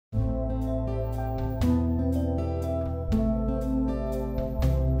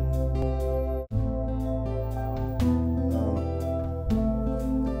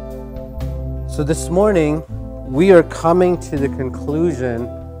So this morning, we are coming to the conclusion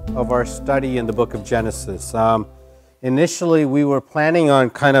of our study in the book of Genesis. Initially, we were planning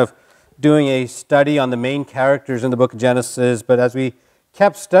on kind of doing a study on the main characters in the book of Genesis, but as we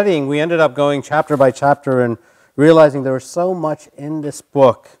kept studying, we ended up going chapter by chapter and realizing there was so much in this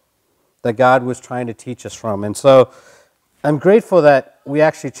book that God was trying to teach us from. And so I'm grateful that we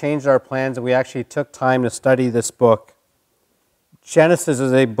actually changed our plans and we actually took time to study this book. Genesis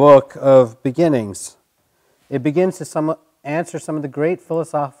is a book of beginnings. It begins to answer some of the great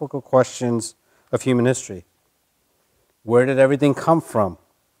philosophical questions of human history. Where did everything come from?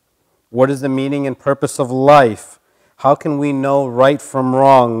 What is the meaning and purpose of life? How can we know right from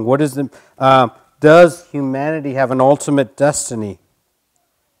wrong? Does humanity have an ultimate destiny?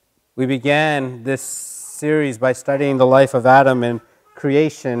 We began this series by studying the life of Adam and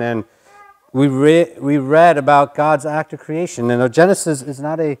creation, and we read about God's act of creation. And Genesis is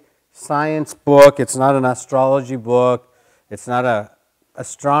not a science book. It's not an astrology book. It's not an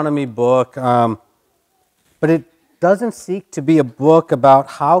astronomy book. But it doesn't seek to be a book about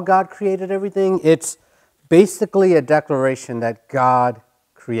how God created everything. It's basically a declaration that God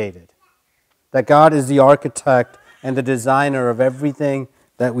created, that God is the architect and the designer of everything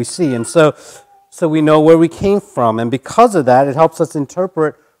that we see. And so we know where we came from. And because of that, it helps us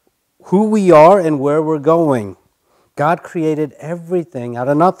interpret who we are and where we're going. God created everything out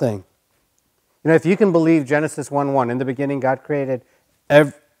of nothing. You know, if you can believe Genesis 1:1, in the beginning God created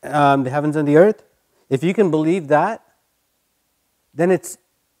the heavens and the earth, if you can believe that, then it's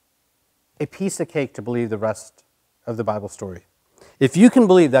a piece of cake to believe the rest of the Bible story. If you can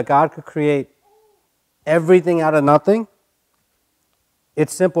believe that God could create everything out of nothing,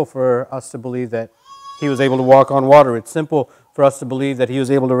 it's simple for us to believe that He was able to walk on water. It's simple for us to believe that He was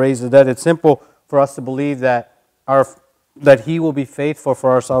able to raise the dead. It's simple for us to believe that He will be faithful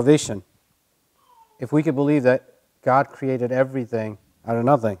for our salvation. If we could believe that God created everything out of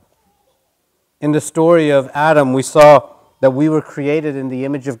nothing. In the story of Adam, we saw that we were created in the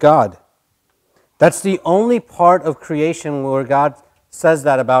image of God. That's the only part of creation where God says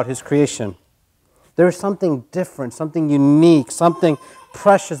that about His creation. There is something different, something unique, something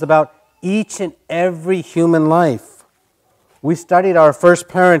precious about each and every human life. We studied our first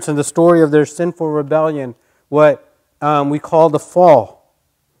parents and the story of their sinful rebellion, what we call the fall.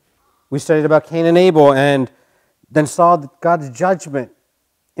 We studied about Cain and Abel and then saw God's judgment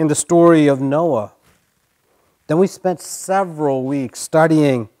in the story of Noah. Then we spent several weeks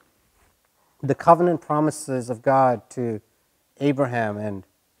studying the covenant promises of God to Abraham and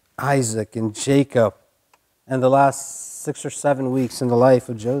Isaac and Jacob, and the last 6 or 7 weeks in the life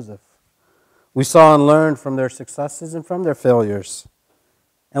of Joseph. We saw and learned from their successes and from their failures.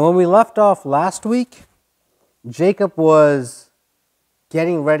 And when we left off last week, Jacob was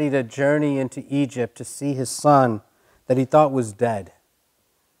getting ready to journey into Egypt to see his son that he thought was dead.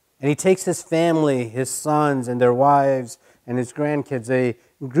 And he takes his family, his sons and their wives and his grandkids, a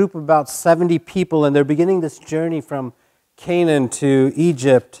group of about 70 people, and they're beginning this journey from Canaan to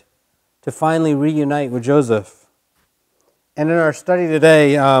Egypt to finally reunite with Joseph. And in our study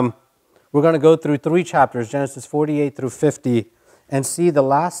today, we're going to go through 3 chapters, Genesis 48 through 50, and see the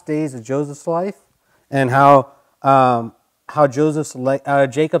last days of Joseph's life and how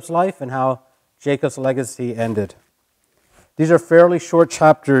Jacob's life and how Jacob's legacy ended. These are fairly short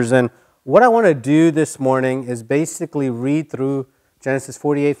chapters, and what I want to do this morning is basically read through Genesis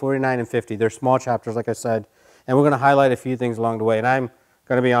 48, 49, and 50. They're small chapters, like I said, and we're going to highlight a few things along the way. And I'm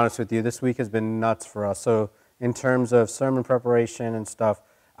going to be honest with you, this week has been nuts for us. So in terms of sermon preparation and stuff,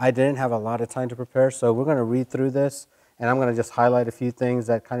 I didn't have a lot of time to prepare, so we're going to read through this, and I'm going to just highlight a few things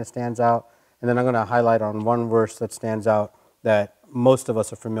that kind of stands out, and then I'm going to highlight on one verse that stands out that most of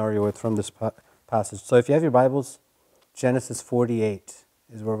us are familiar with from this passage. So if you have your Bibles, Genesis 48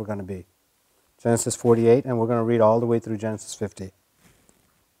 is where we're going to be. Genesis 48, and we're going to read all the way through Genesis 50.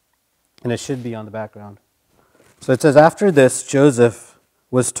 And it should be on the background. So it says, after this, Joseph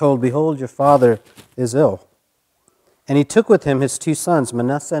was told, behold, your father is ill. And he took with him his 2 sons,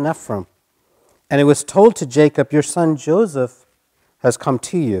 Manasseh and Ephraim. And it was told to Jacob, your son Joseph has come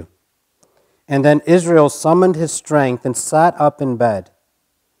to you. And then Israel summoned his strength and sat up in bed.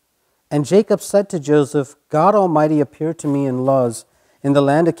 And Jacob said to Joseph, God Almighty appeared to me in Luz, in the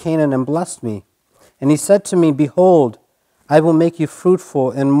land of Canaan, and blessed me. And he said to me, behold, I will make you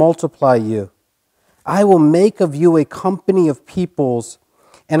fruitful and multiply you. I will make of you a company of peoples,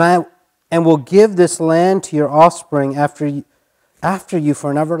 and will give this land to your offspring after you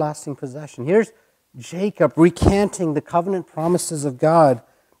for an everlasting possession. Here's Jacob recanting the covenant promises of God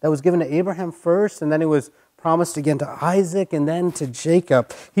that was given to Abraham first, and then it was promised again to Isaac and then to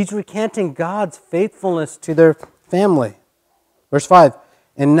Jacob. He's recanting God's faithfulness to their family. Verse 5,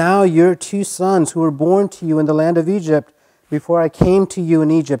 and now your 2 sons who were born to you in the land of Egypt, before I came to you in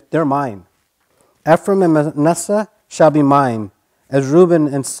Egypt, they're mine. Ephraim and Manasseh shall be mine, as Reuben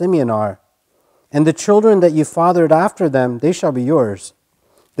and Simeon are. And the children that you fathered after them, they shall be yours.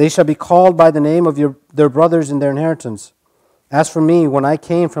 They shall be called by the name of their brothers in their inheritance. As for me, when I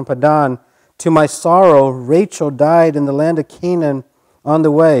came from Padan, to my sorrow, Rachel died in the land of Canaan on the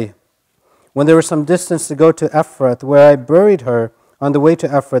way, when there was some distance to go to Ephrath, where I buried her on the way to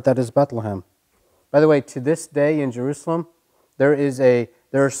Ephrath, that is Bethlehem. By the way, to this day in Jerusalem, there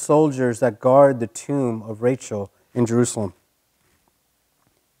are soldiers that guard the tomb of Rachel in Jerusalem.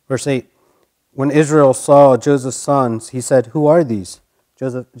 Verse 8, when Israel saw Joseph's sons, he said, who are these?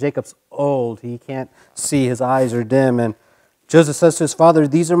 Jacob's old, he can't see, his eyes are dim, and Joseph says to his father,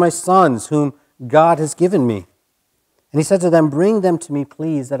 these are my sons whom God has given me. And he said to them, bring them to me,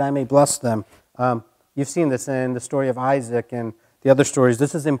 please, that I may bless them. You've seen this in the story of Isaac and the other stories.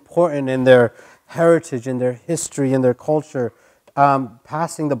 This is important in their heritage, in their history, in their culture,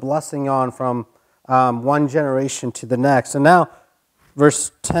 passing the blessing on from one generation to the next. And now,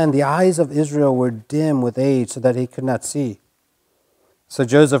 verse 10, the eyes of Israel were dim with age so that he could not see. So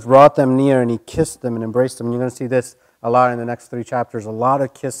Joseph brought them near and he kissed them and embraced them. And you're going to see this a lot in the next 3 chapters, a lot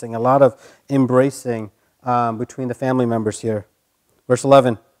of kissing, a lot of embracing between the family members here. Verse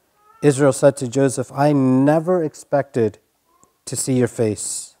 11, Israel said to Joseph, I never expected to see your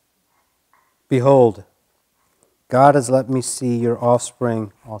face. Behold, God has let me see your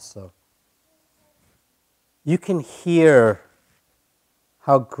offspring also. You can hear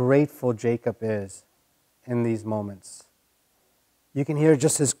how grateful Jacob is in these moments. You can hear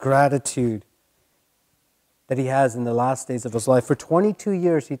just his gratitude that he has in the last days of his life. For 22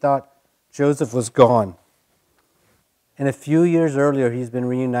 years, he thought Joseph was gone. And a few years earlier, he's been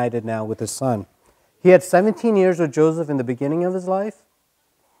reunited now with his son. He had 17 years with Joseph in the beginning of his life.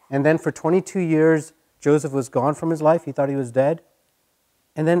 And then for 22 years, Joseph was gone from his life. He thought he was dead.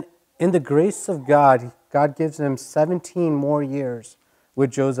 And then in the grace of God, God gives him 17 more years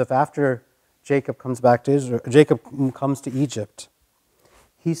with Joseph after Jacob comes back to Israel. Jacob comes to Egypt.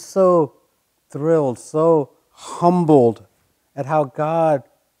 He's so thrilled, so humbled at how God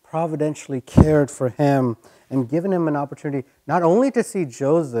providentially cared for him and given him an opportunity not only to see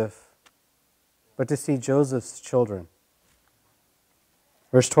Joseph, but to see Joseph's children.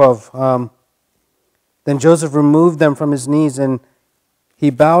 Verse 12, then Joseph removed them from his knees and he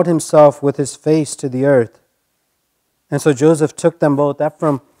bowed himself with his face to the earth. And so Joseph took them both,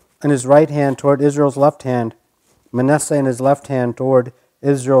 Ephraim in his right hand toward Israel's left hand, Manasseh in his left hand toward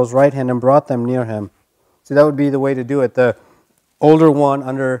Israel's right hand, and brought them near him. See, that would be the way to do it. The older one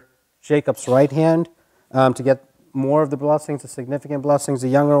under Jacob's right hand to get more of the blessings, the significant blessings, the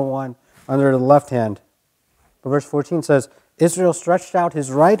younger one under the left hand. But verse 14 says, Israel stretched out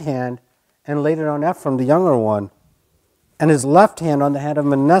his right hand and laid it on Ephraim, the younger one, and his left hand on the hand of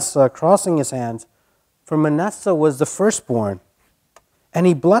Manasseh, crossing his hands, for Manasseh was the firstborn. And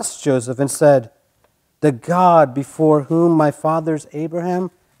he blessed Joseph and said, the God before whom my fathers Abraham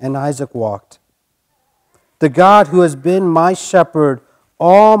and Isaac walked, the God who has been my shepherd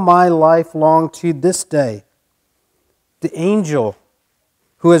all my life long to this day, the angel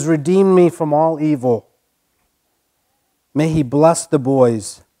who has redeemed me from all evil, may he bless the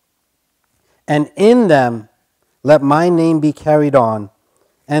boys, and in them let my name be carried on,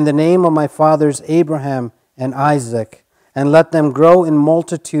 and the name of my fathers Abraham and Isaac, and let them grow in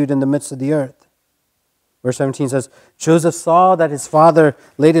multitude in the midst of the earth. Verse 17 says, Joseph saw that his father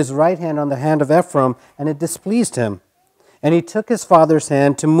laid his right hand on the hand of Ephraim, and it displeased him. And he took his father's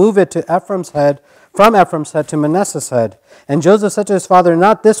hand to move it to Ephraim's head, from Ephraim's head to Manasseh's head. And Joseph said to his father,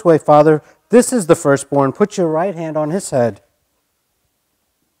 not this way, father, this is the firstborn, put your right hand on his head.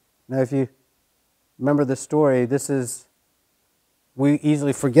 Now if you remember the story, we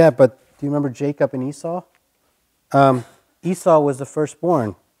easily forget, but do you remember Jacob and Esau? Esau was the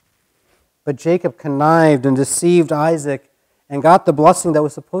firstborn. But Jacob connived and deceived Isaac and got the blessing that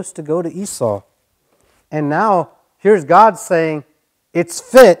was supposed to go to Esau. And now, here's God saying, it's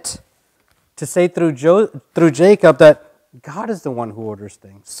fit to say through Jacob that God is the one who orders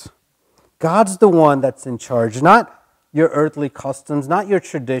things. God's the one that's in charge, not your earthly customs, not your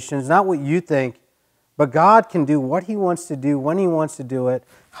traditions, not what you think, but God can do what he wants to do, when he wants to do it,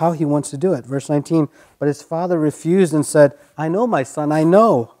 how he wants to do it. Verse 19, but his father refused and said, I know, my son, I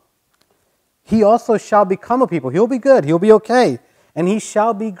know. He also shall become a people. He'll be good. He'll be okay. And he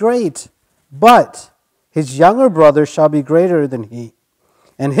shall be great. But his younger brother shall be greater than he.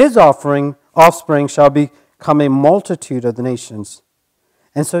 And his offspring shall be come a multitude of the nations.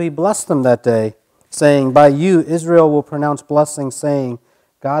 And so he blessed them that day, saying, by you Israel will pronounce blessing, saying,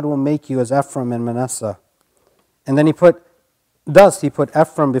 God will make you as Ephraim and Manasseh. And then he put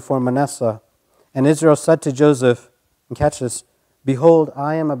Ephraim before Manasseh. And Israel said to Joseph, and catch this, behold,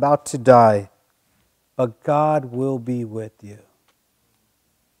 I am about to die, but God will be with you.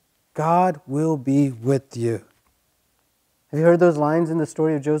 God will be with you. Have you heard those lines in the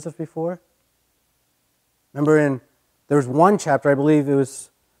story of Joseph before? Remember there was one chapter, I believe it was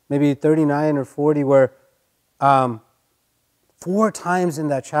maybe 39 or 40, where 4 times in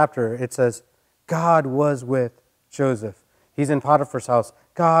that chapter it says, God was with Joseph. He's in Potiphar's house.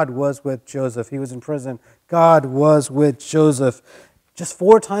 God was with Joseph. He was in prison. God was with Joseph. Just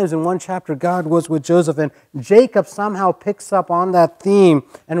 4 times in one chapter, God was with Joseph. And Jacob somehow picks up on that theme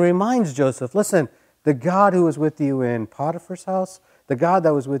and reminds Joseph, listen, the God who was with you in Potiphar's house, the God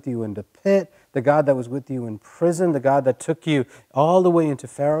that was with you in the pit, the God that was with you in prison, the God that took you all the way into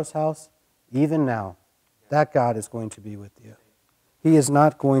Pharaoh's house, even now, that God is going to be with you. He is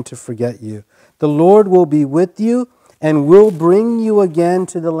not going to forget you. The Lord will be with you and will bring you again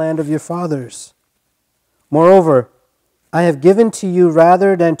to the land of your fathers. Moreover, I have given to you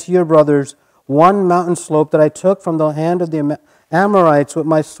rather than to your brothers one mountain slope that I took from the hand of the Amorites with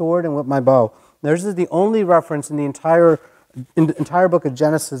my sword and with my bow. This is the only reference in the entire book of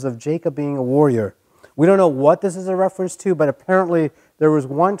Genesis of Jacob being a warrior. We don't know what this is a reference to, but apparently there was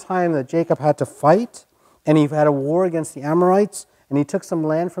one time that Jacob had to fight, and he had a war against the Amorites, and he took some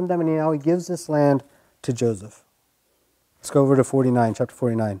land from them, and now he gives this land to Joseph. Let's go over to chapter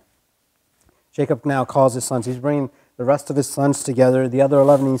 49. Jacob now calls his sons. He's bringing the rest of his sons together, the other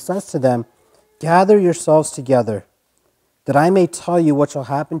 11, and he says to them, gather yourselves together, that I may tell you what shall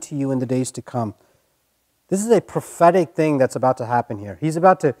happen to you in the days to come. This is a prophetic thing that's about to happen here. He's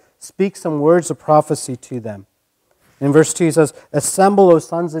about to speak some words of prophecy to them. In verse 2 he says, assemble, O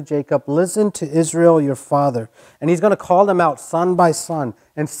sons of Jacob, listen to Israel your father. And he's going to call them out son by son.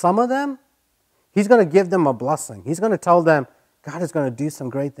 And some of them, he's going to give them a blessing. He's going to tell them, God is going to do some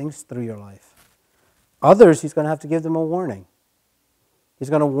great things through your life. Others, he's going to have to give them a warning. He's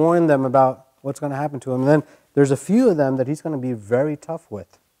going to warn them about what's going to happen to them. And then there's a few of them that he's going to be very tough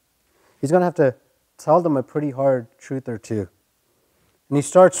with. He's going to have to tell them a pretty hard truth or two. And he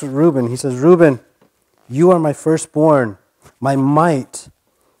starts with Reuben. He says, Reuben, you are my firstborn, my might,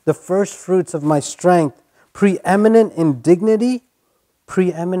 the first fruits of my strength, preeminent in dignity,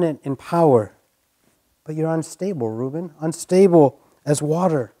 preeminent in power. But you're unstable, Reuben, unstable as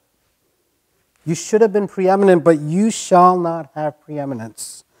water. You should have been preeminent, but you shall not have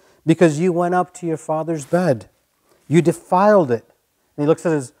preeminence, because you went up to your father's bed. You defiled it. And he looks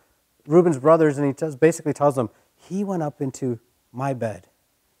at Reuben's brothers, and he basically tells them, he went up into my bed.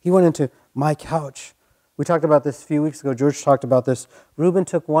 He went into my couch. We talked about this a few weeks ago. George talked about this. Reuben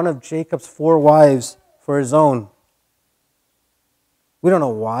took one of Jacob's 4 wives for his own. We don't know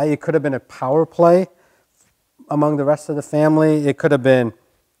why. It could have been a power play among the rest of the family. It could have been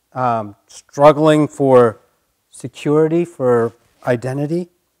struggling for security, for identity.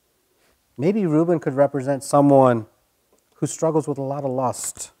 Maybe Reuben could represent someone who struggles with a lot of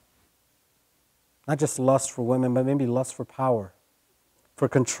lust. Not just lust for women, but maybe lust for power, for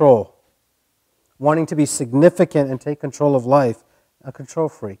control. Wanting to be significant and take control of life, a control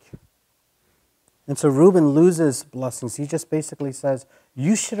freak. And so Reuben loses blessings. He just basically says,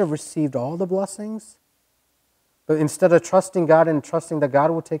 you should have received all the blessings, but instead of trusting God and trusting that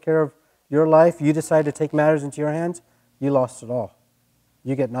God will take care of your life, you decide to take matters into your hands, you lost it all.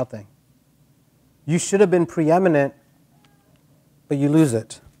 You get nothing. You should have been preeminent, but you lose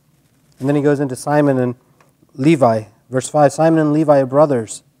it. And then he goes into Simon and Levi. Verse 5, Simon and Levi are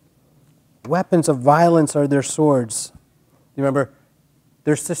brothers. Weapons of violence are their swords. You remember,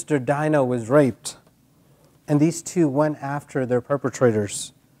 their sister Dinah was raped. And these two went after their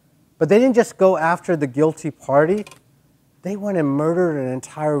perpetrators. But they didn't just go after the guilty party. They went and murdered an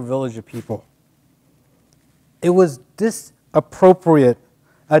entire village of people. It was a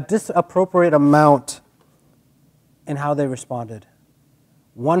disappropriate amount in how they responded.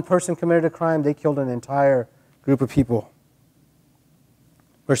 One person committed a crime, they killed an entire group of people.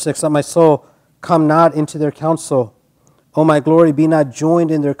 Verse 6, let my soul come not into their counsel. O my glory, be not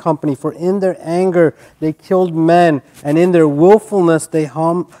joined in their company. For in their anger they killed men, and in their willfulness they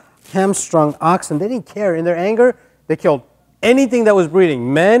hamstrung oxen. They didn't care. In their anger, they killed anything that was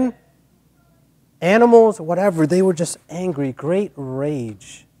breathing. Men, animals, whatever. They were just angry. Great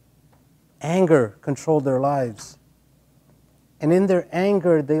rage. Anger controlled their lives. And in their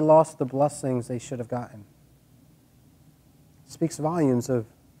anger, they lost the blessings they should have gotten. It speaks volumes of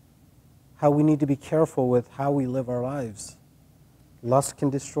how we need to be careful with how we live our lives. Lust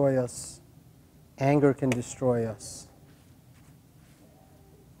can destroy us. Anger can destroy us.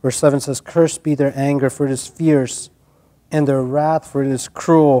 Verse 7 says, "Cursed be their anger, for it is fierce, and their wrath, for it is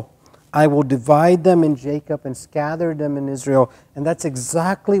cruel. I will divide them in Jacob and scatter them in Israel." And that's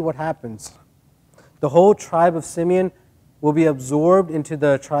exactly what happens. The whole tribe of Simeon will be absorbed into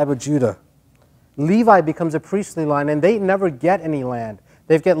the tribe of Judah. Levi becomes a priestly line, and they never get any land.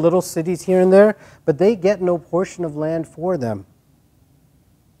 They get little cities here and there, but they get no portion of land for them.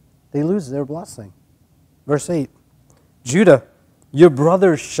 They lose their blessing. Verse 8, "Judah, your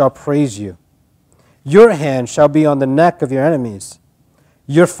brothers shall praise you. Your hand shall be on the neck of your enemies.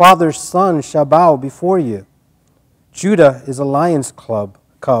 Your father's son shall bow before you. Judah is a lion's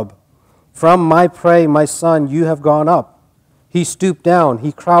cub. From my prey, my son, you have gone up. He stooped down.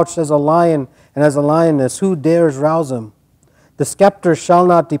 He crouched as a lion and as a lioness. Who dares rouse him? The scepter shall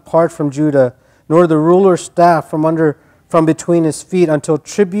not depart from Judah, nor the ruler's staff from between his feet, until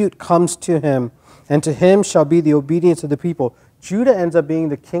tribute comes to him, and to him shall be the obedience of the people." Judah ends up being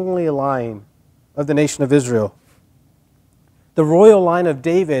the kingly line of the nation of Israel. The royal line of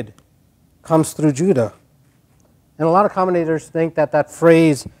David comes through Judah. And a lot of commentators think that that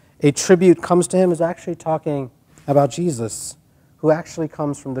phrase, "a tribute comes to him," is actually talking about Jesus, who actually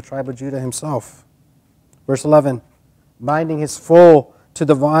comes from the tribe of Judah himself. Verse 11, "Binding his foal to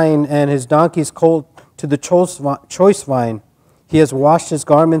the vine and his donkey's colt to the choice vine. He has washed his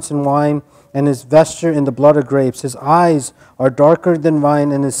garments in wine and his vesture in the blood of grapes. His eyes are darker than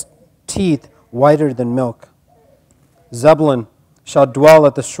wine and his teeth whiter than milk. Zebulun shall dwell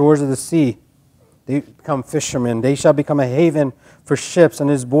at the shores of the sea. They become fishermen. They shall become a haven for ships, and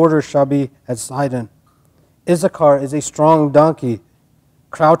his borders shall be at Sidon. Issachar is a strong donkey,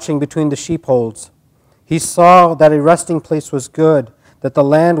 crouching between the sheepfolds. He saw that a resting place was good, that the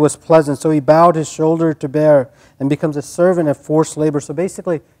land was pleasant, so he bowed his shoulder to bear and becomes a servant of forced labor." So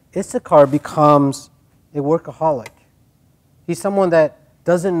basically, Issachar becomes a workaholic. He's someone that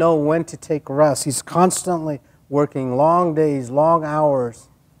doesn't know when to take rest. He's constantly working long days, long hours.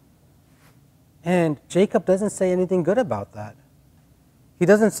 And Jacob doesn't say anything good about that. He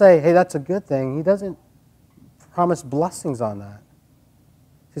doesn't say, "Hey, that's a good thing." He doesn't promise blessings on that.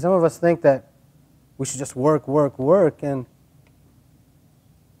 See, some of us think that we should just work, and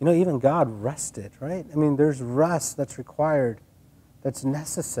even God rested, right? I mean, there's rest that's required, that's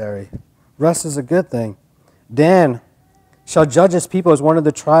necessary. Rest is a good thing. "Dan shall judge his people as one of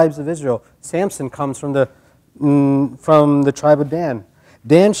the tribes of Israel." Samson comes from the tribe of Dan.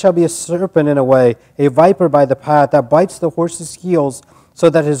 "Dan shall be a serpent in a way, a viper by the path that bites the horse's heels so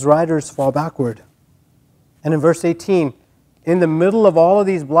that his riders fall backward." And in verse 18, in the middle of all of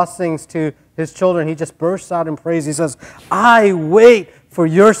these blessings to his children, he just bursts out in praise. He says, "I wait for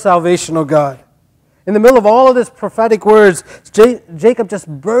your salvation, O God." In the middle of all of this prophetic words, Jacob just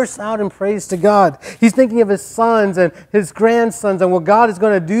bursts out in praise to God. He's thinking of his sons and his grandsons and what God is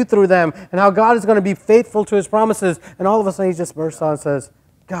going to do through them and how God is going to be faithful to his promises. And all of a sudden he just bursts out and says,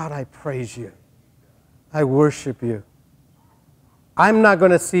 "God, I praise you. I worship you. I'm not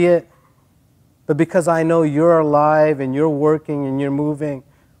going to see it, but because I know you're alive and you're working and you're moving,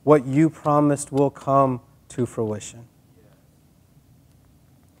 what you promised will come to fruition."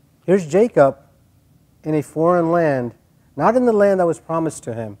 Here's Jacob in a foreign land, not in the land that was promised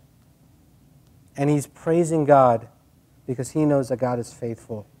to him. And he's praising God because he knows that God is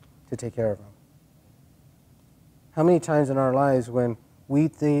faithful to take care of him. How many times in our lives when we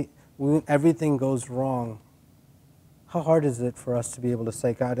think everything goes wrong, how hard is it for us to be able to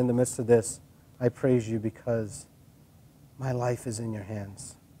say, "God, in the midst of this, I praise you because my life is in your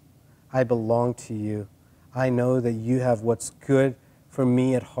hands. I belong to you. I know that you have what's good for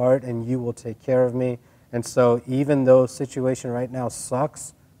me at heart and you will take care of me. And so even though the situation right now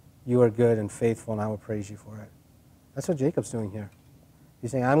sucks, you are good and faithful and I will praise you for it." That's what Jacob's doing here.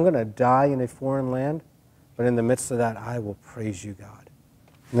 He's saying, "I'm going to die in a foreign land, but in the midst of that, I will praise you, God."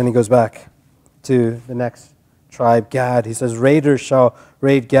 And then he goes back to the next tribe, Gad. He says, "Raiders shall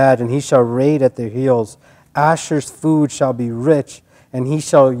raid Gad, and he shall raid at their heels. Asher's food shall be rich, and he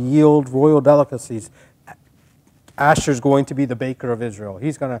shall yield royal delicacies." Asher's going to be the baker of Israel.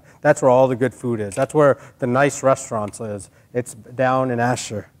 That's where all the good food is. That's where the nice restaurants is. It's down in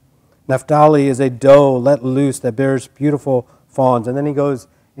Asher. "Naphtali is a doe let loose that bears beautiful fawns." And then he goes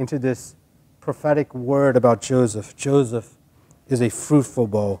into this prophetic word about Joseph. "Joseph is a fruitful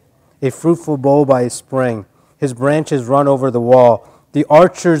bow by a spring. His branches run over the wall. The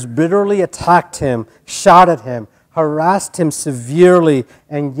archers bitterly attacked him, shot at him, harassed him severely,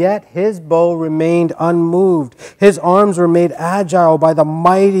 and yet his bow remained unmoved. His arms were made agile by the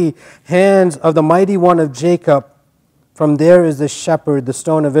mighty hands of the mighty one of Jacob. From there is the shepherd, the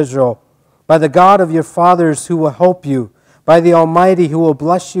stone of Israel. By the God of your fathers who will help you, by the Almighty who will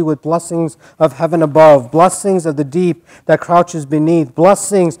bless you with blessings of heaven above, blessings of the deep that crouches beneath,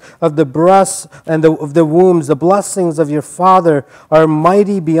 blessings of the breasts and of the wombs. The blessings of your father are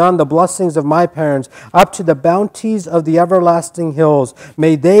mighty beyond the blessings of my parents, up to the bounties of the everlasting hills.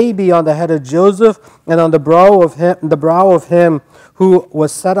 May they be on the head of Joseph and on the brow of him who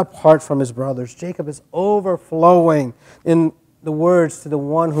was set apart from his brothers. Jacob is overflowing in the words to the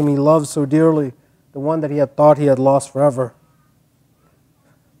one whom he loves so dearly, the one that he had thought he had lost forever.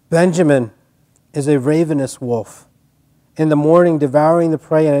 Benjamin is a ravenous wolf, in the morning devouring the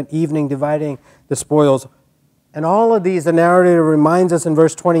prey and at evening dividing the spoils. And all of these, the narrator reminds us in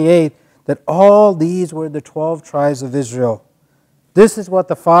verse 28 that all these were the 12 tribes of Israel. This is what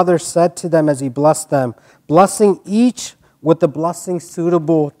the Father said to them as he blessed them, blessing each with the blessing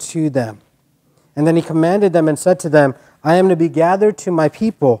suitable to them. And then he commanded them and said to them, I am to be gathered to my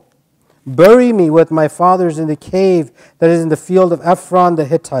people. Bury me with my fathers in the cave that is in the field of Ephron the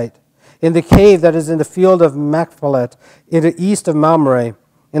Hittite, in the cave that is in the field of Machpelah, in the east of Mamre,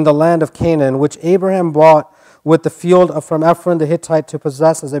 in the land of Canaan, which Abraham bought with the field from Ephron the Hittite to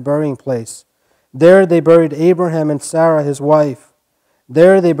possess as a burying place. There they buried Abraham and Sarah his wife.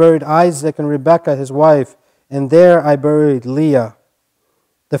 There they buried Isaac and Rebekah his wife, and there I buried Leah.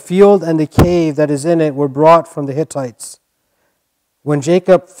 The field and the cave that is in it were brought from the Hittites. When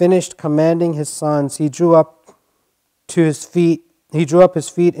Jacob finished commanding his sons, he drew up his feet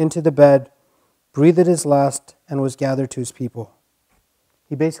into the bed, breathed his last, and was gathered to his people.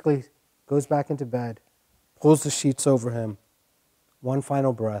 He basically goes back into bed, pulls the sheets over him, one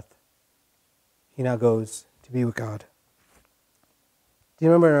final breath. He now goes to be with God. Do you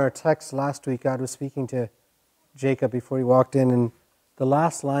remember in our text last week, God was speaking to Jacob before he walked in, and the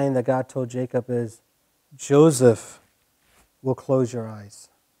last line that God told Jacob is, Joseph will close your eyes.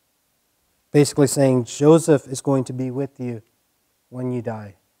 Basically saying, Joseph is going to be with you when you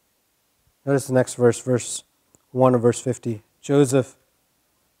die. Notice the next verse 1 of verse 50. Joseph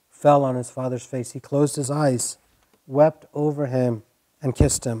fell on his father's face. He closed his eyes, wept over him, and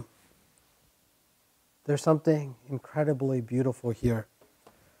kissed him. There's something incredibly beautiful here.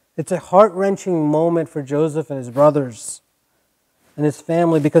 It's a heart-wrenching moment for Joseph and his brothers and his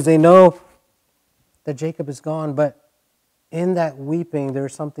family because they know that Jacob is gone, but in that weeping,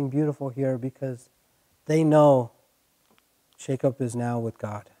 there's something beautiful here because they know Jacob is now with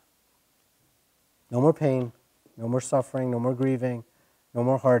God. No more pain, no more suffering, no more grieving, no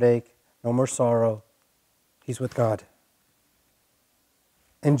more heartache, no more sorrow. He's with God.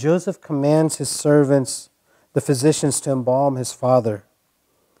 And Joseph commands his servants, the physicians, to embalm his father.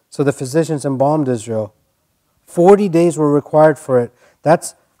 So the physicians embalmed Israel. 40 days were required for it.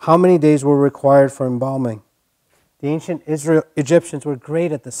 That's how many days were required for embalming. The ancient Egyptians were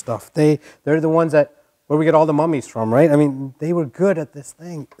great at this stuff. They're the ones where we get all the mummies from, right? I mean, they were good at this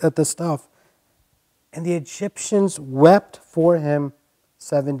stuff. And the Egyptians wept for him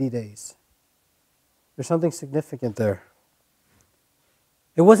 70 days. There's something significant there.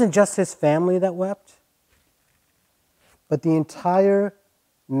 It wasn't just his family that wept, but the entire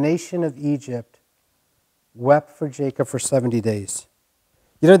nation of Egypt wept for Jacob for 70 days.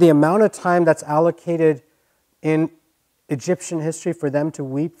 You know, the amount of time that's allocated in Egyptian history for them to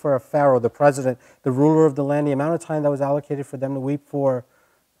weep for a pharaoh, the president, the ruler of the land, the amount of time that was allocated for them to weep for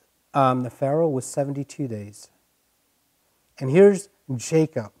the pharaoh was 72 days. And here's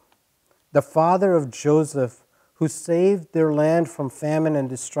Jacob, the father of Joseph, who saved their land from famine and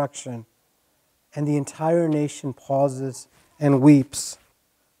destruction. And the entire nation pauses and weeps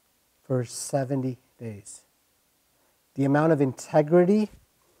for 70 days. The amount of integrity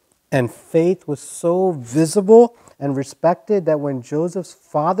and faith was so visible and respected that when Joseph's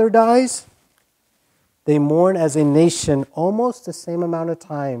father dies, they mourn as a nation almost the same amount of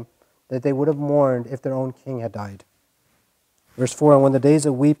time that they would have mourned if their own king had died. Verse 4, and when the days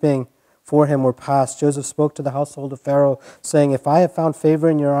of weeping for him were past, Joseph spoke to the household of Pharaoh, saying, if I have found favor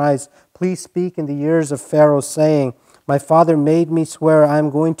in your eyes, please speak in the ears of Pharaoh, saying, my father made me swear I am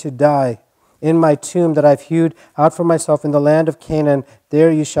going to die in my tomb that I've hewed out for myself in the land of Canaan.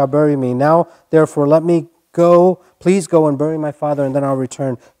 There you shall bury me. Now, therefore, let me go. Please go and bury my father, and then I'll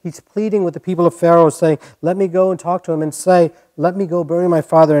return. He's pleading with the people of Pharaoh, saying, let me go and talk to him and say, let me go bury my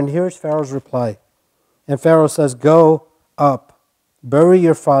father. And here's Pharaoh's reply. And Pharaoh says, go up, bury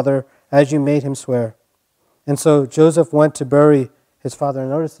your father as you made him swear. And so Joseph went to bury his father. And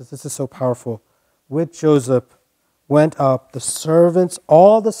notice this is so powerful. With Joseph went up, the servants,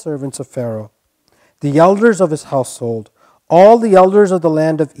 all the servants of Pharaoh, the elders of his household, all the elders of the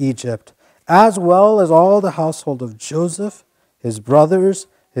land of Egypt, as well as all the household of Joseph, his brothers,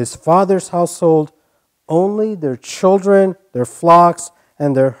 his father's household. Only their children, their flocks,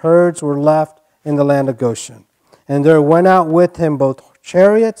 and their herds were left in the land of Goshen. And there went out with him both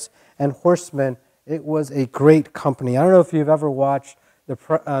chariots and horsemen. It was a great company. I don't know if you've ever watched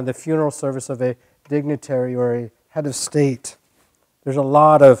the funeral service of a dignitary or a head of state. There's a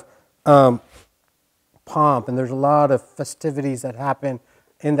lot of pomp and there's a lot of festivities that happen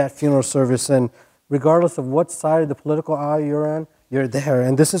in that funeral service. And regardless of what side of the political aisle you're on, you're there.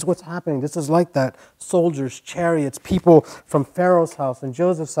 And this is what's happening. This is like that. Soldiers, chariots, people from Pharaoh's house and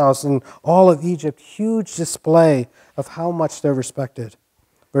Joseph's house and all of Egypt. Huge display of how much they're respected.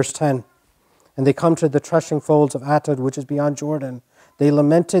 Verse 10. And they come to the threshing folds of Atad, which is beyond Jordan. They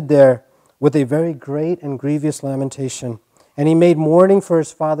lamented there with a very great and grievous lamentation. And he made mourning for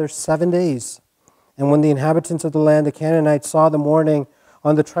his father 7 days. And when the inhabitants of the land, the Canaanites, saw the mourning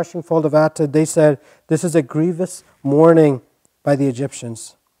on the threshing fold of Atad, they said, "This is a grievous mourning by the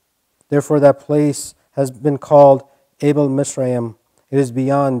Egyptians." Therefore that place has been called Abel Mizraim. It is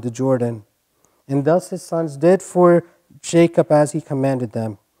beyond the Jordan. And thus his sons did for Jacob as he commanded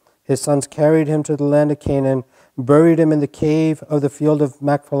them. His sons carried him to the land of Canaan, buried him in the cave of the field of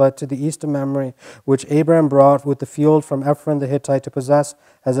Machpelah to the east of Mamre, which Abraham brought with the field from Ephron the Hittite to possess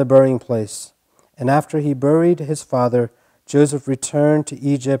as a burying place. And after he buried his father, Joseph returned to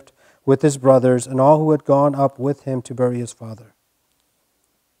Egypt with his brothers and all who had gone up with him to bury his father.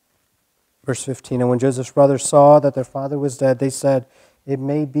 Verse 15, and when Joseph's brothers saw that their father was dead, they said, "It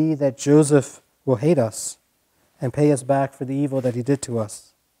may be that Joseph will hate us and pay us back for the evil that he did to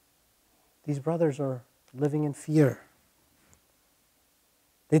us." These brothers are living in fear.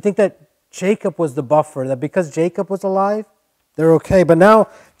 They think that Jacob was the buffer, that because Jacob was alive, they're okay. But now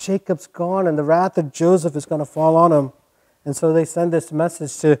Jacob's gone and the wrath of Joseph is going to fall on him. And so they send this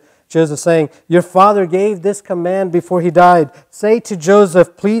message to Joseph saying, "Your father gave this command before he died. Say to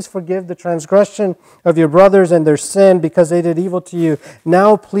Joseph, please forgive the transgression of your brothers and their sin because they did evil to you.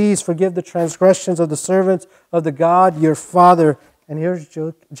 Now please forgive the transgressions of the servants of the God, your father." And here's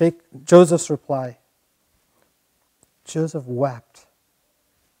Joseph's reply. Joseph wept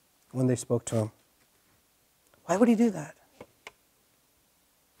when they spoke to him. Why would he do that?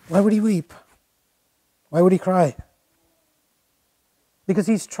 Why would he weep? Why would he cry? Because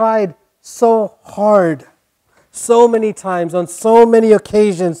he's tried so hard, so many times, on so many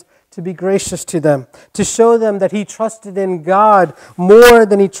occasions, to be gracious to them, to show them that he trusted in God more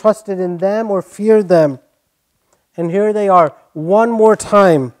than he trusted in them or feared them. And here they are, one more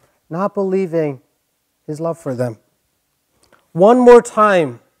time, not believing his love for them. One more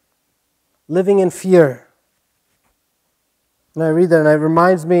time, living in fear. And I read that and it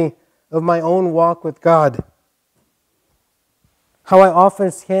reminds me of my own walk with God. How I often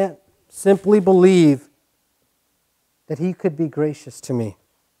can't simply believe that he could be gracious to me.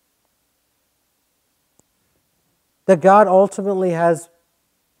 That God ultimately has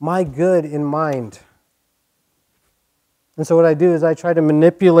my good in mind. And so what I do is I try to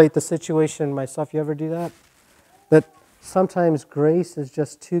manipulate the situation myself. You ever do that? That sometimes grace is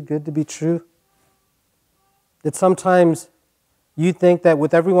just too good to be true. That sometimes you think that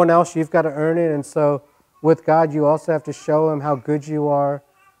with everyone else you've got to earn it, and so with God you also have to show him how good you are,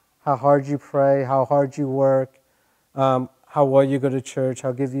 how hard you pray, how hard you work, how well you go to church,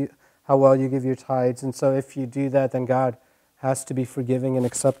 how well you give your tithes. And so if you do that, then God has to be forgiving and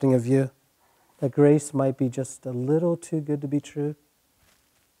accepting of you. That grace might be just a little too good to be true.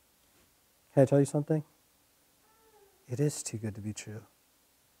 Can I tell you something? It is too good to be true.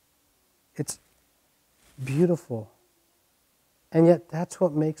 It's beautiful. And yet that's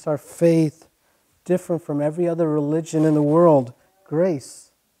what makes our faith different from every other religion in the world.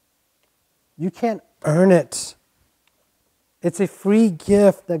 Grace. You can't earn it. It's a free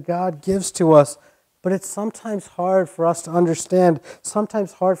gift that God gives to us. But it's sometimes hard for us to understand,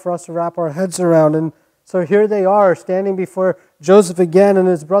 sometimes hard for us to wrap our heads around. And so here they are standing before Joseph again, and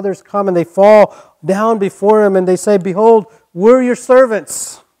his brothers come and they fall down before him and they say, "Behold, we're your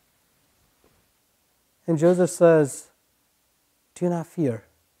servants." And Joseph says, "Do not fear.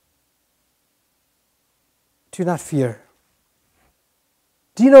 Do not fear."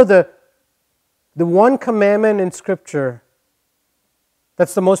 Do you know the one commandment in Scripture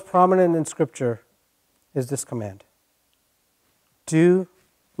that's the most prominent in Scripture is this command? Do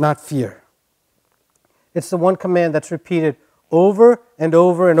not fear. It's the one command that's repeated over and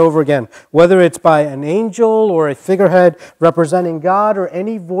over and over again, whether it's by an angel or a figurehead representing God or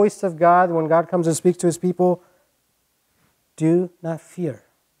any voice of God when God comes and speaks to his people. Do not fear.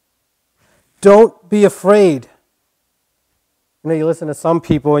 Don't be afraid. You listen to some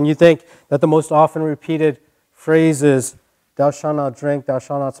people and you think that the most often repeated phrase is, thou shalt not drink, thou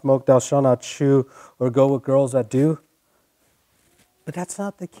shalt not smoke, thou shalt not chew, or go with girls that do. But that's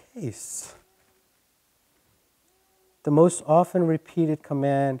not the case. The most often repeated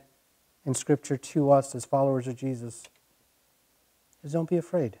command in Scripture to us as followers of Jesus is don't be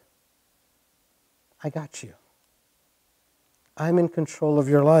afraid. I got you. I'm in control of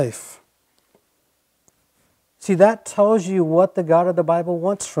your life. See, that tells you what the God of the Bible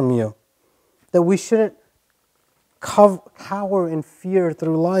wants from you. That we shouldn't cower in fear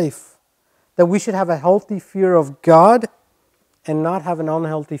through life. That we should have a healthy fear of God and not have an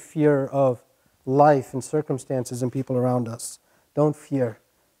unhealthy fear of life and circumstances and people around us. Don't fear.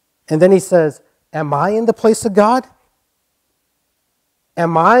 And then he says, am I in the place of God?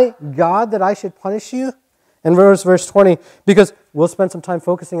 Am I God that I should punish you? And verse 20, because we'll spend some time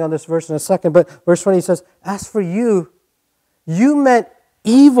focusing on this verse in a second, but verse 20 says, as for you, you meant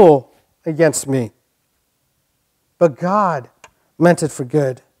evil against me, but God meant it for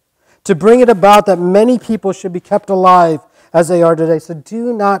good, to bring it about that many people should be kept alive as they are today. So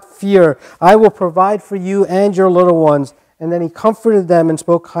do not fear. I will provide for you and your little ones. And then he comforted them and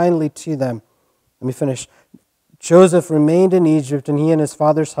spoke kindly to them. Let me finish. Joseph remained in Egypt, and he and his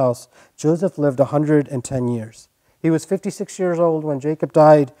father's house. Joseph lived 110 years. He was 56 years old when Jacob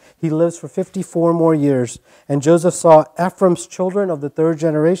died. He lives for 54 more years. And Joseph saw Ephraim's children of the third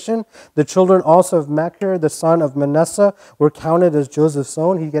generation. The children also of Machir, the son of Manasseh, were counted as Joseph's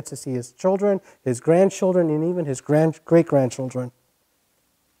own. He gets to see his children, his grandchildren, and even his great-grandchildren.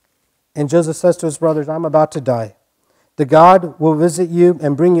 And Joseph says to his brothers, I'm about to die. The God will visit you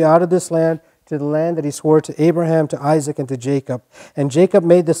and bring you out of this land to the land that he swore to Abraham, to Isaac, and to Jacob. And Jacob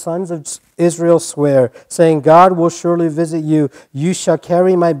made the sons of Israel swear, saying, God will surely visit you. You shall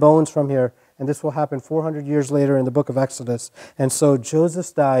carry my bones from here. And this will happen 400 years later in the book of Exodus. And so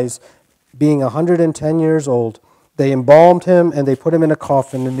Joseph dies, being 110 years old. They embalmed him, and they put him in a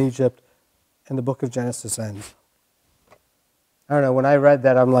coffin in Egypt. And the book of Genesis ends. I don't know, when I read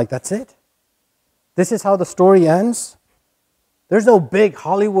that, I'm like, that's it? This is how the story ends? There's no big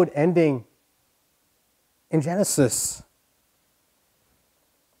Hollywood ending in Genesis.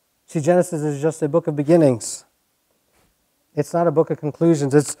 See, Genesis is just a book of beginnings. It's not a book of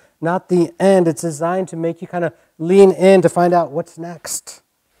conclusions. It's not the end. It's designed to make you kind of lean in to find out what's next.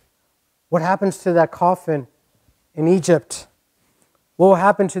 What happens to that coffin in Egypt? What will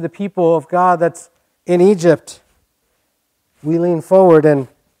happen to the people of God that's in Egypt? We lean forward, and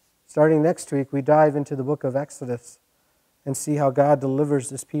starting next week, we dive into the book of Exodus and see how God delivers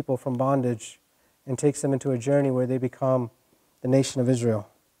this people from bondage and takes them into a journey where they become the nation of Israel.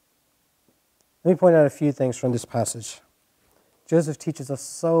 Let me point out a few things from this passage. Joseph teaches us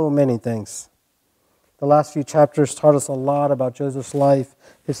so many things. The last few chapters taught us a lot about Joseph's life,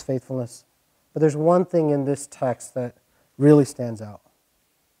 his faithfulness. But there's one thing in this text that really stands out.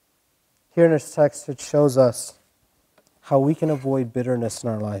 Here in this text, it shows us how we can avoid bitterness in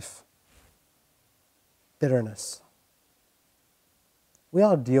our life. Bitterness. We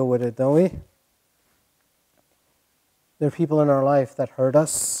all deal with it, don't we? There are people in our life that hurt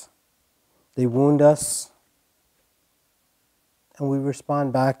us, they wound us, and we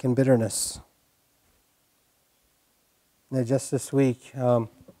respond back in bitterness. Now, just this week, I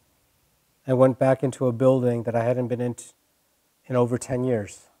went back into a building that I hadn't been in over 10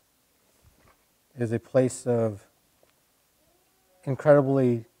 years. It is a place of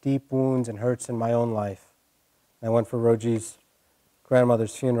incredibly deep wounds and hurts in my own life. I went for Roji's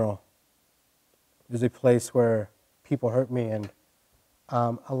grandmother's funeral. It was a place where people hurt me, and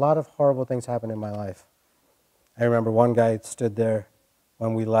a lot of horrible things happened in my life. I remember one guy stood there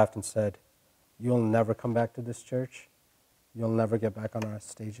when we left and said, "You'll never come back to this church. You'll never get back on our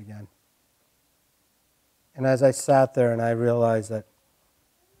stage again." And as I sat there and I realized that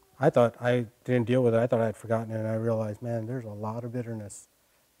I thought I didn't deal with it, I thought I'd forgotten it, and I realized, man, there's a lot of bitterness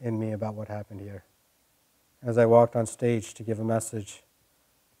in me about what happened here. As I walked on stage to give a message,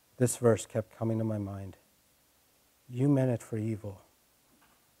 this verse kept coming to my mind. You meant it for evil,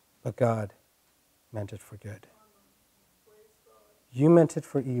 but God meant it for good. You meant it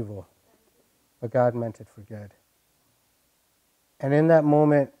for evil, but God meant it for good. And in that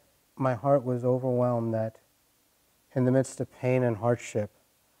moment, my heart was overwhelmed that in the midst of pain and hardship,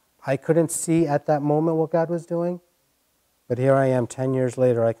 I couldn't see at that moment what God was doing, but here I am 10 years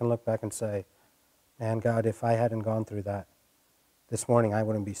later, I can look back and say, man, God, if I hadn't gone through that, this morning I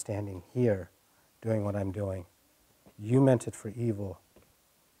wouldn't be standing here doing what I'm doing. You meant it for evil,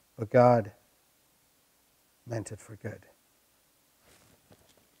 but God meant it for good.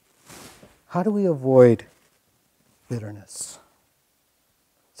 How do we avoid bitterness?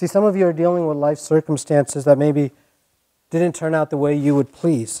 See, some of you are dealing with life circumstances that maybe didn't turn out the way you would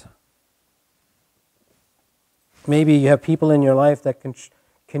please. Maybe you have people in your life that can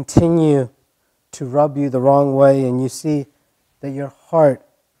continue to rub you the wrong way, and you see that your heart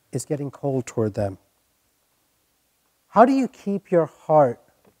is getting cold toward them. How do you keep your heart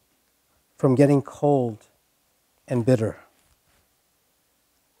from getting cold and bitter?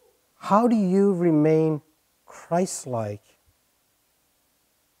 How do you remain Christ-like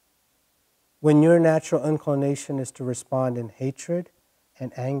when your natural inclination is to respond in hatred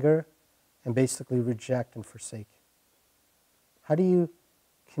and anger and basically reject and forsake? How do you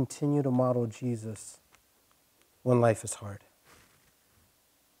continue to model Jesus when life is hard?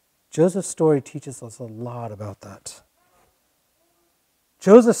 Joseph's story teaches us a lot about that.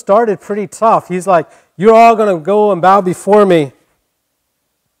 Joseph started pretty tough. He's like, you're all going to go and bow before me,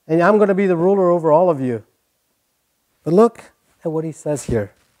 and I'm going to be the ruler over all of you. But look at what he says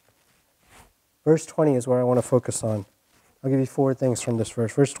here. Verse 20 is where I want to focus on. I'll give you 4 things from this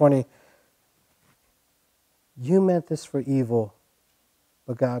verse. Verse 20, you meant this for evil,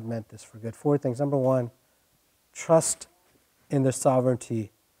 but God meant this for good. 4 things. Number 1, trust in the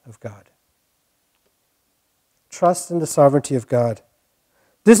sovereignty of God. Trust in the sovereignty of God.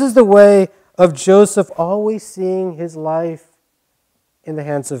 This is the way of Joseph always seeing his life in the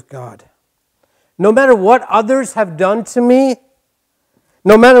hands of God. No matter what others have done to me,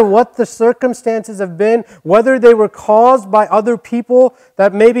 no matter what the circumstances have been, whether they were caused by other people,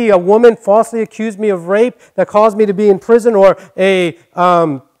 that maybe a woman falsely accused me of rape that caused me to be in prison, or a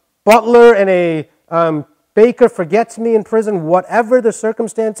butler and a baker forgets me in prison, whatever the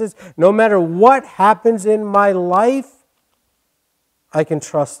circumstances, no matter what happens in my life, I can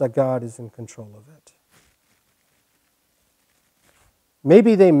trust that God is in control of it.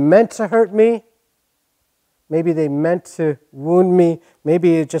 Maybe they meant to hurt me. Maybe they meant to wound me.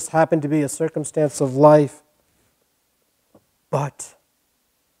 Maybe it just happened to be a circumstance of life. But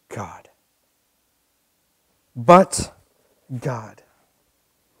God. But God.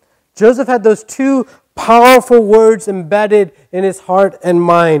 Joseph had those 2 powerful words embedded in his heart and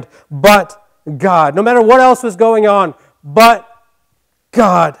mind. But God. No matter what else was going on, but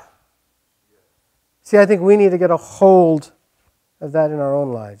God. See, I think we need to get a hold of that in our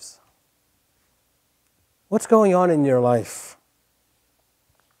own lives. What's going on in your life?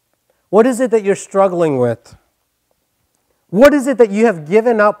 What is it that you're struggling with? What is it that you have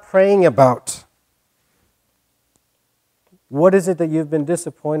given up praying about? What is it that you've been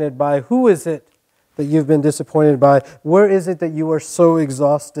disappointed by? Who is it that you've been disappointed by? Where is it that you are so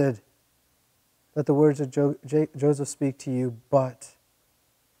exhausted that the words of Joseph speak to you, but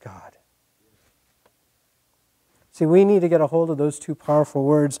God? See, we need to get a hold of those 2 powerful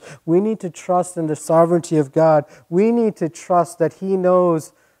words. We need to trust in the sovereignty of God. We need to trust that He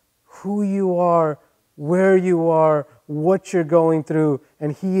knows who you are, where you are, what you're going through,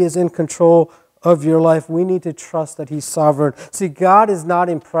 and He is in control of your life. We need to trust that He's sovereign. See, God is not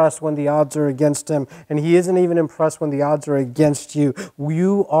impressed when the odds are against Him, and He isn't even impressed when the odds are against you.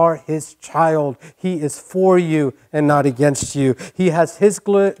 You are His child. He is for you and not against you. He has His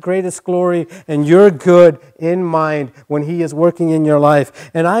greatest glory and your good in mind when He is working in your life.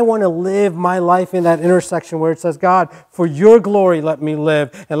 And I want to live my life in that intersection where it says, God, for your glory let me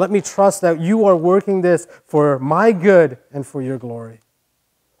live, and let me trust that you are working this for my good and for your glory.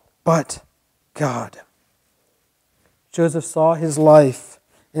 But God. Joseph saw his life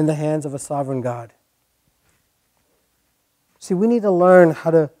in the hands of a sovereign God. See, we need to learn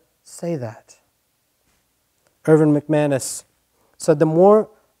how to say that. Irvin McManus said the more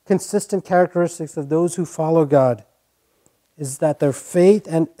consistent characteristics of those who follow God is that their faith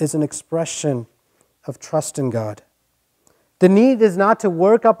is an expression of trust in God. The need is not to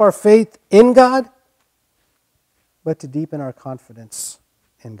work up our faith in God, but to deepen our confidence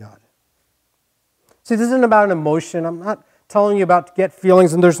in God. See, this isn't about an emotion. I'm not telling you about to get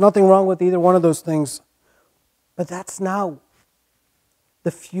feelings, and there's nothing wrong with either one of those things. But that's not the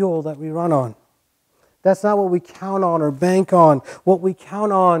fuel that we run on. That's not what we count on or bank on. What we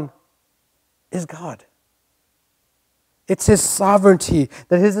count on is God. It's His sovereignty,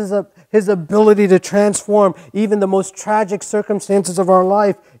 that His ability to transform even the most tragic circumstances of our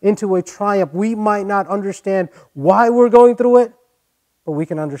life into a triumph. We might not understand why we're going through it, but we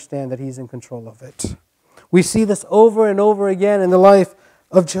can understand that He's in control of it. We see this over and over again in the life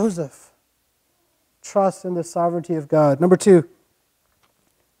of Joseph. Trust in the sovereignty of God. Number 2,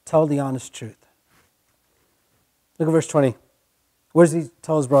 tell the honest truth. Look at verse 20. What does he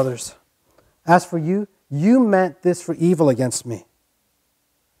tell his brothers? As for you, you meant this for evil against me.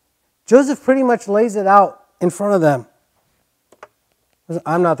 Joseph pretty much lays it out in front of them.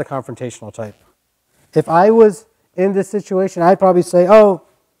 I'm not the confrontational type. If I was in this situation, I'd probably say, oh,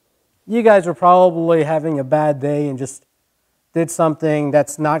 you guys were probably having a bad day and just did something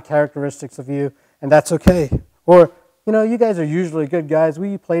that's not characteristics of you, and that's okay. Or, you guys are usually good guys.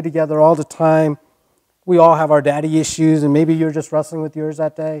 We play together all the time. We all have our daddy issues, and maybe you're just wrestling with yours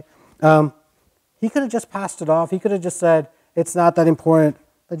that day. He could have just passed it off. He could have just said, it's not that important.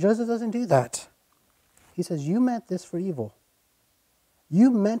 But Joseph doesn't do that. He says, you meant this for evil. You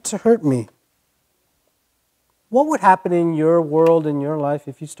meant to hurt me. What would happen in your world, in your life,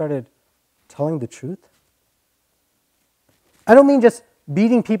 if you started telling the truth? I don't mean just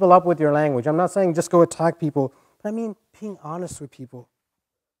beating people up with your language. I'm not saying just go attack people. But I mean being honest with people.